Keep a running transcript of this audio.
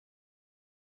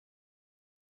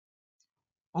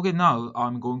Okay, now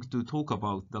I'm going to talk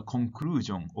about the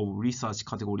conclusion of research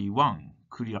category 1,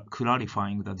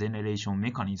 clarifying the generation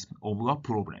mechanism of a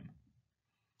problem.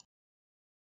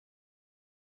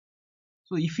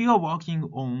 So if you are working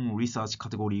on research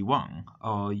category 1,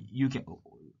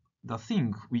 the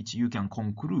thing which you can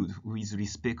conclude with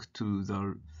respect to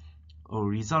the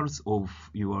results of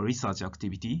your research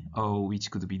activity, which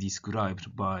could be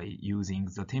described by using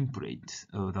the template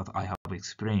that I have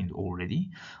explained already.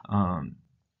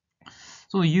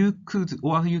 So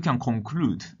what you can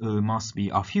conclude must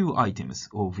be a few items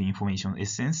of information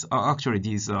essence. Actually,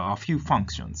 these are a few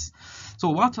functions. So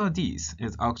what are these?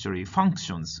 It's actually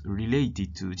functions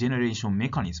related to generation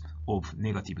mechanism of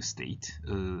negative state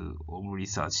of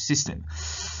research system.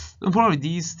 Probably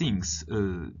these things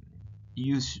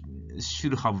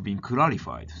should have been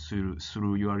clarified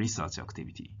through your research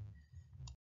activity.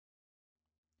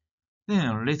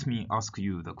 Then let me ask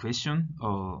you the question.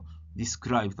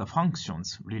 Describe the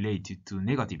functions related to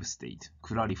negative state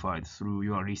clarified through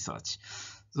your research.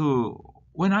 So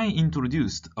when I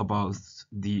introduced about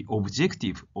the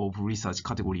objective of research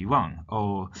category 1,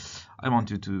 I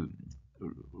want you to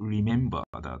remember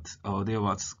that there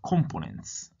was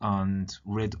components and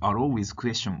red arrow with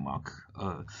question mark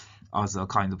as a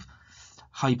kind of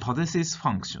hypothesis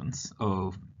functions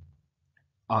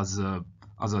as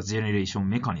a generation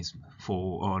mechanism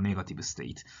for a negative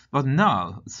state. But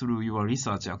now, through your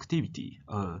research activity,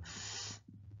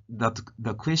 that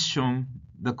the question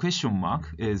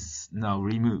mark is now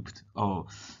removed.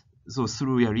 So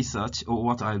through your research, or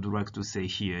what I would like to say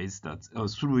here is that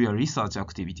through your research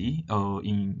activity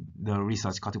in the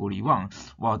research category 1,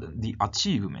 what the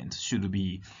achievement should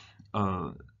be,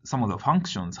 some of the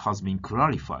functions has been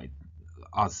clarified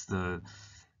as the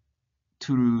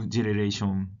true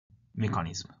generation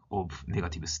mechanism of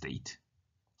negative state.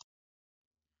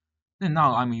 And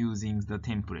now I'm using the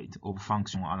template of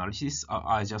function analysis.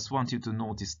 I just want you to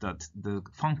notice that the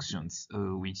functions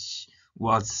which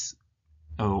was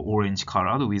orange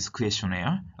colored with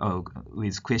questionnaire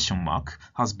with question mark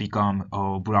has become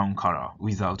brown color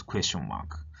without question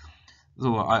mark.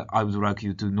 So I would like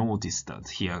you to notice that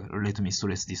here. Let me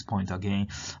stress this point again.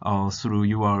 Through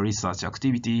your research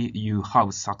activity, you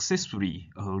have successfully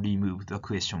removed the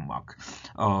question mark.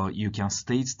 You can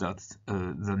state that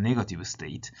the negative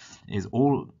state is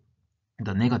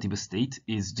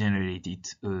generated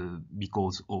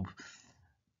because of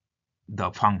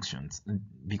the functions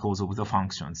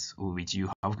which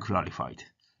you have clarified.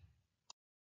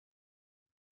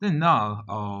 Then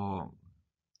now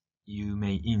you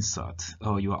may insert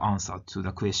your answer to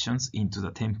the questions into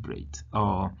the template.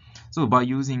 So by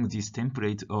using this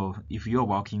template, if you're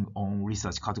working on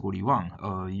research category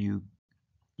 1, you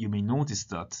may notice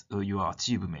that your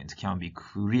achievement can be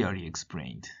clearly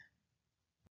explained.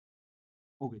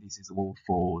 Okay, this is all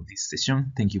for this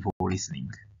session. Thank you for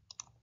listening.